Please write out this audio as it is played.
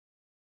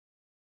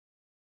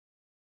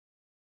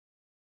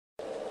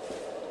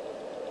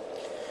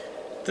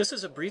This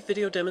is a brief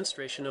video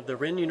demonstration of the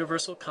Rinn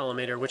Universal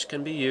Collimator, which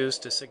can be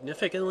used to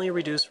significantly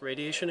reduce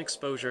radiation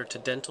exposure to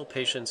dental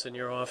patients in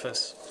your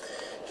office.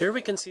 Here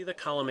we can see the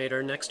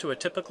collimator next to a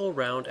typical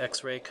round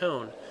X-ray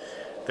cone.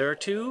 There are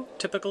two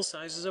typical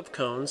sizes of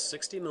cones,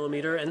 60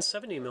 mm and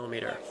 70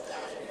 mm.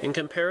 In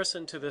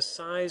comparison to the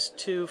size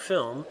 2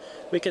 film,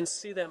 we can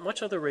see that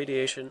much of the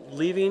radiation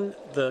leaving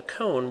the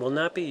cone will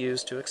not be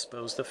used to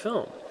expose the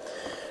film.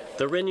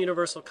 The Rinn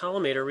Universal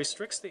Collimator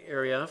restricts the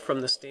area from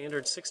the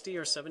standard 60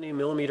 or 70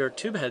 mm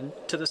tube head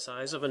to the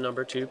size of a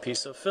number 2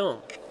 piece of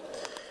film.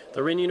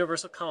 The Rinn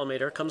Universal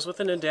Collimator comes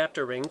with an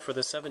adapter ring for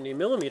the 70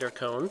 mm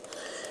cone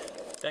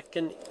that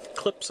can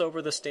clips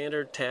over the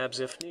standard tabs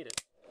if needed.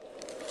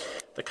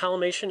 The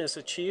collimation is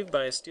achieved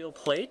by a steel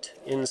plate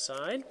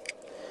inside,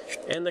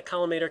 and the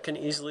collimator can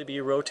easily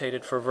be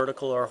rotated for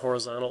vertical or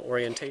horizontal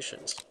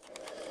orientations.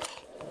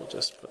 We'll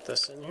just put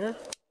this in here.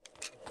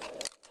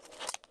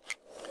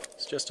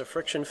 Just a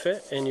friction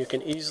fit, and you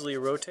can easily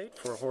rotate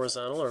for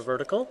horizontal or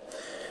vertical.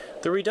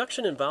 The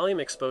reduction in volume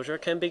exposure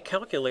can be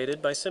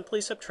calculated by simply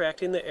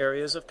subtracting the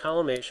areas of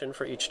collimation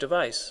for each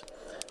device.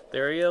 The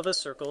area of a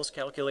circle is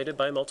calculated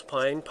by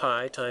multiplying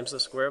pi times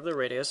the square of the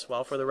radius,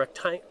 while for the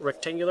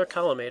rectangular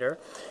collimator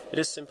it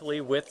is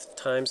simply width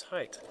times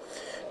height.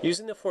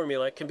 Using the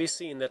formula, it can be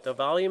seen that the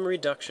volume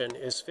reduction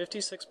is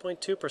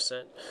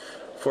 56.2%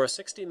 for a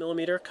 60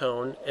 mm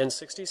cone and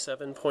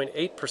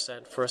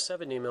 67.8% for a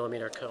 70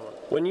 mm cone.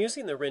 When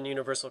using the Rinn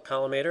Universal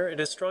Collimator, it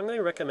is strongly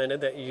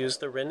recommended that you use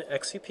the Rinn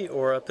XCP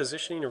Aura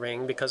positioning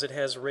ring because it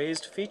has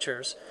raised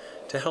features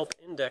to help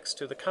index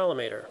to the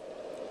collimator.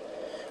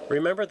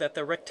 Remember that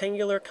the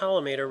rectangular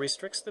collimator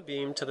restricts the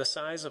beam to the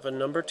size of a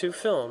number 2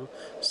 film,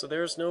 so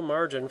there is no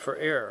margin for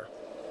error.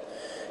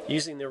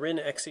 Using the Rinn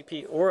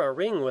XCP Aura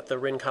ring with the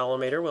Rinn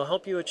Collimator will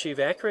help you achieve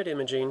accurate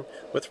imaging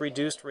with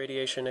reduced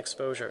radiation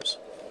exposures.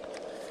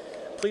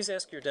 Please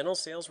ask your dental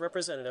sales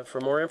representative for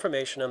more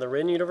information on the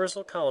Rinn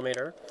Universal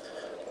Collimator,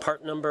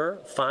 part number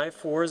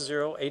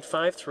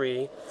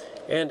 540853,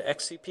 and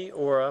XCP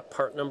Aura,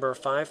 part number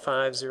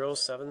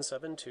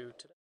 550772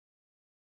 today.